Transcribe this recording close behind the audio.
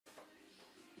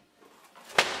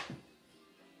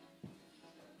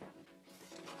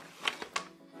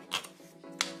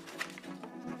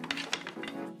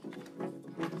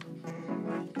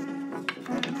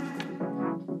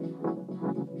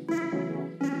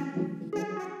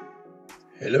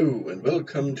Hello and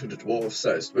welcome to the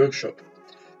dwarf-sized workshop.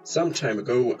 Some time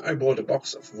ago I bought a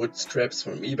box of wood scraps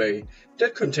from eBay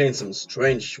that contained some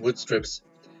strange wood strips.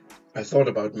 I thought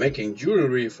about making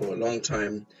jewelry for a long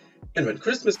time, and when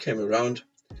Christmas came around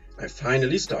I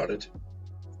finally started.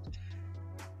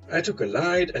 I took a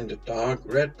light and a dark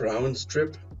red-brown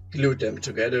strip, glued them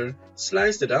together,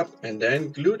 sliced it up and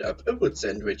then glued up a wood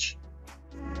sandwich.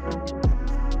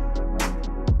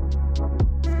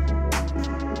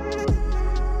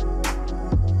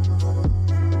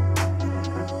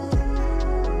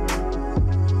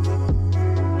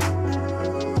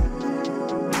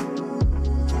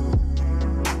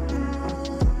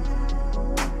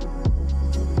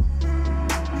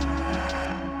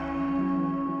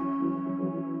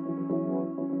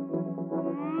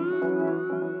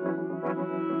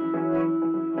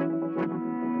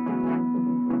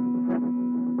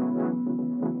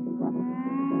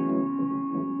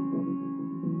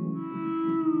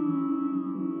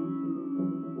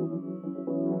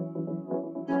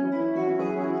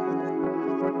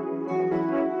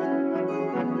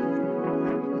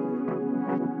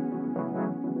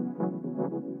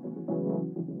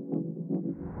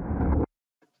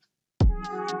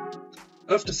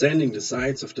 After sanding the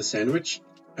sides of the sandwich,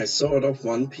 I sawed off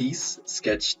one piece,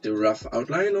 sketched the rough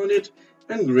outline on it,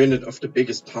 and grinned off the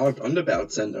biggest part on the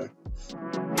belt sander.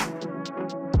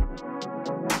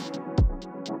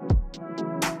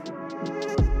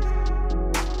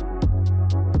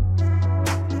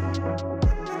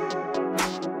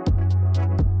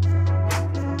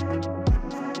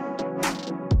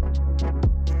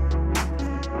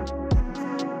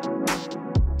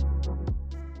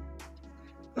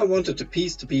 I wanted the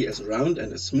piece to be as round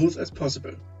and as smooth as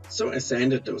possible, so I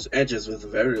sanded those edges with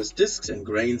various discs and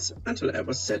grains until I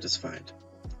was satisfied.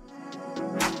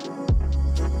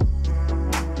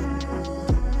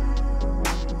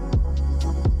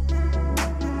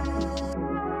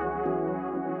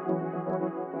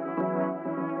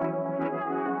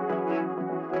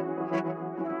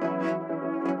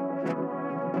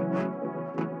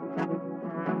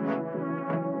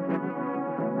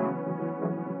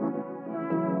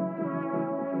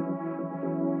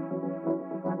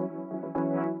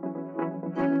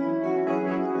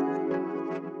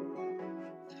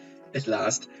 At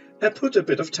last, I put a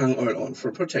bit of tung oil on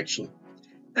for protection,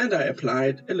 and I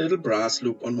applied a little brass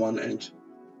loop on one end.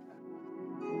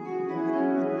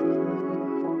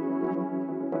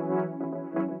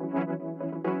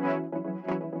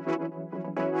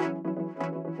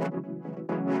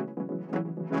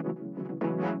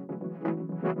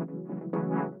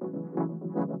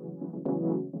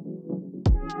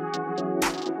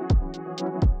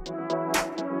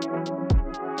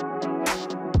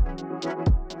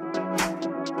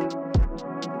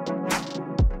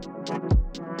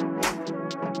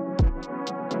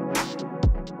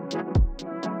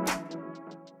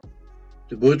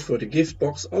 The wood for the gift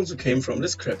box also came from the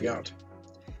scrapyard.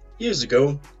 Years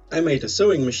ago, I made a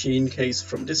sewing machine case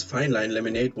from this fine line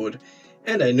laminate wood,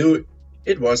 and I knew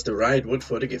it was the right wood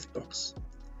for the gift box.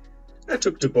 I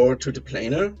took the board to the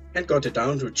planer and got it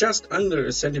down to just under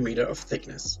a centimeter of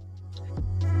thickness.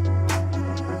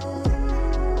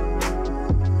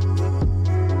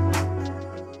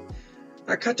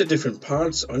 I cut the different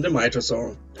parts on the miter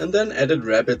saw and then added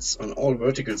rabbets on all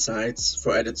vertical sides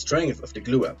for added strength of the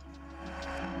glue up.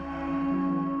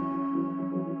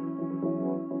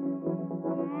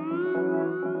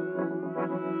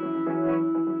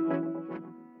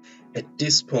 At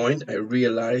this point I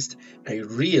realized I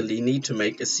really need to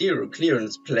make a zero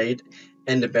clearance plate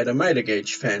and a better miter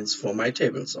gauge fence for my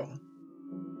table saw.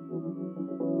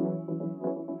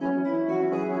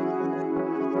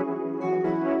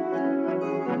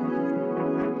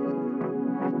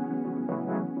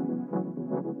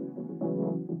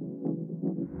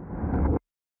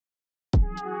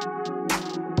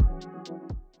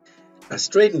 I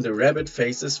straightened the rabbet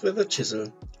faces with a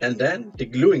chisel, and then the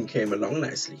gluing came along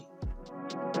nicely.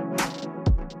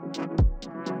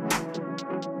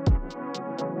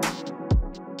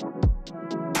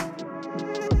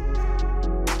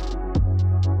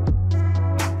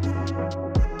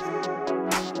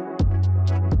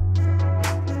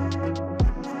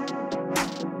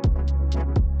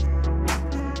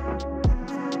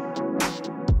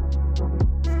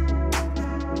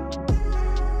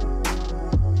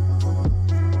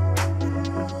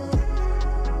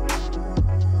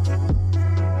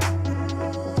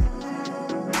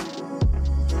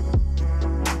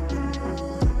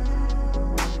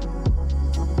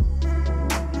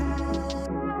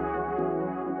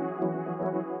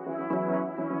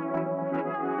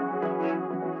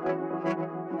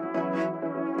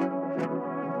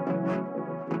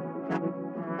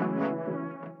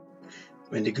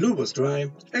 When the glue was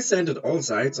dry, I sanded all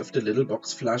sides of the little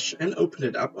box flush and opened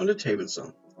it up on the table saw.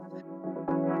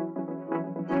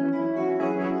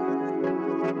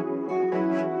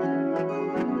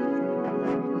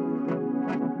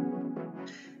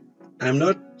 I'm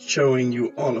not showing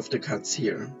you all of the cuts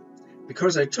here,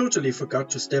 because I totally forgot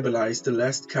to stabilize the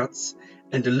last cuts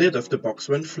and the lid of the box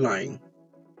went flying.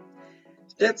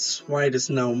 That's why it is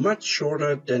now much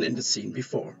shorter than in the scene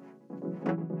before.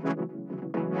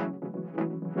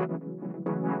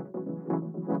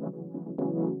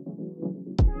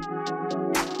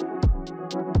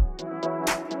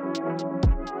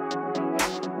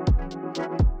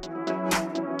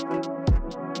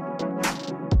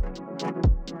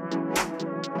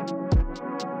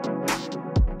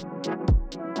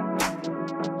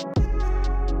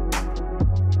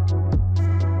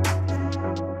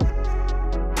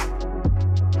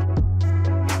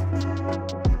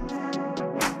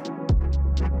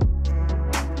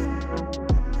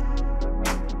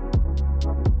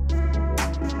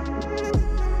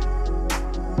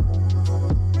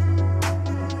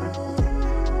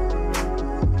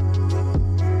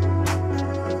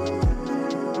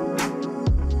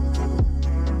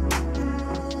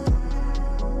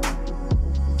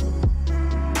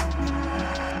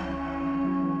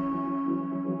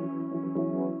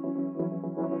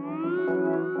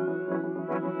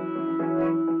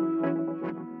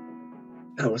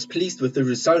 I was pleased with the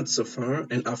results so far,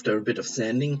 and after a bit of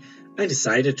sanding, I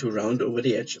decided to round over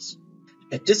the edges.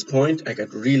 At this point I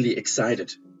got really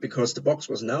excited, because the box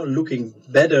was now looking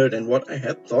better than what I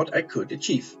had thought I could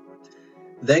achieve.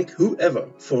 Thank whoever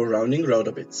for rounding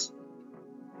router bits.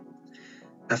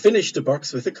 I finished the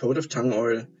box with a coat of tung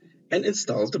oil and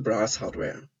installed the brass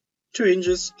hardware, 2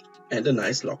 hinges and a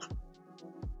nice lock.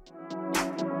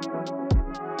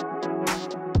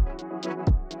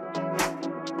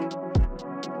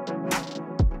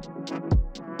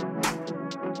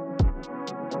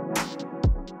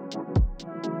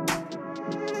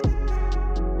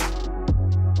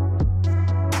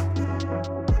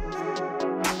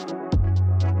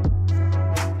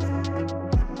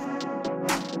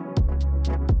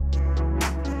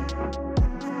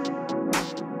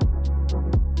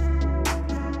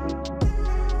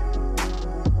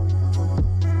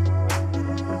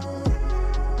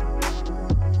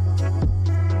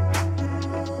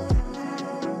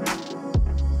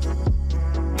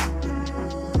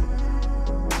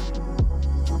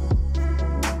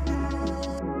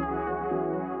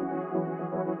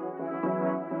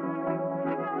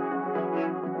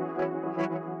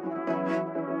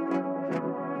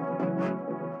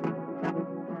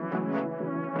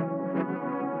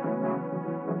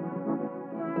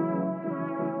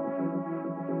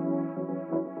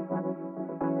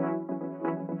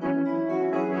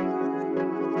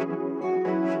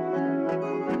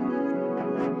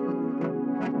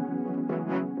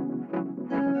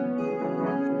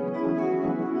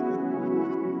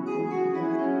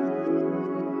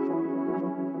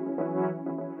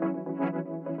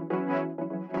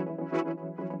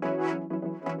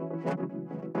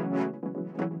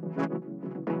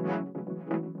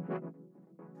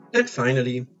 And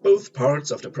finally, both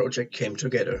parts of the project came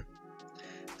together.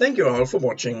 Thank you all for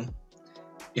watching.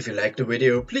 If you liked the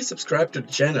video, please subscribe to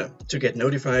the channel to get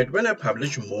notified when I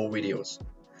publish more videos.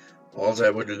 Also,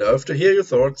 I would love to hear your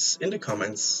thoughts in the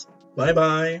comments. Bye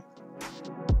bye!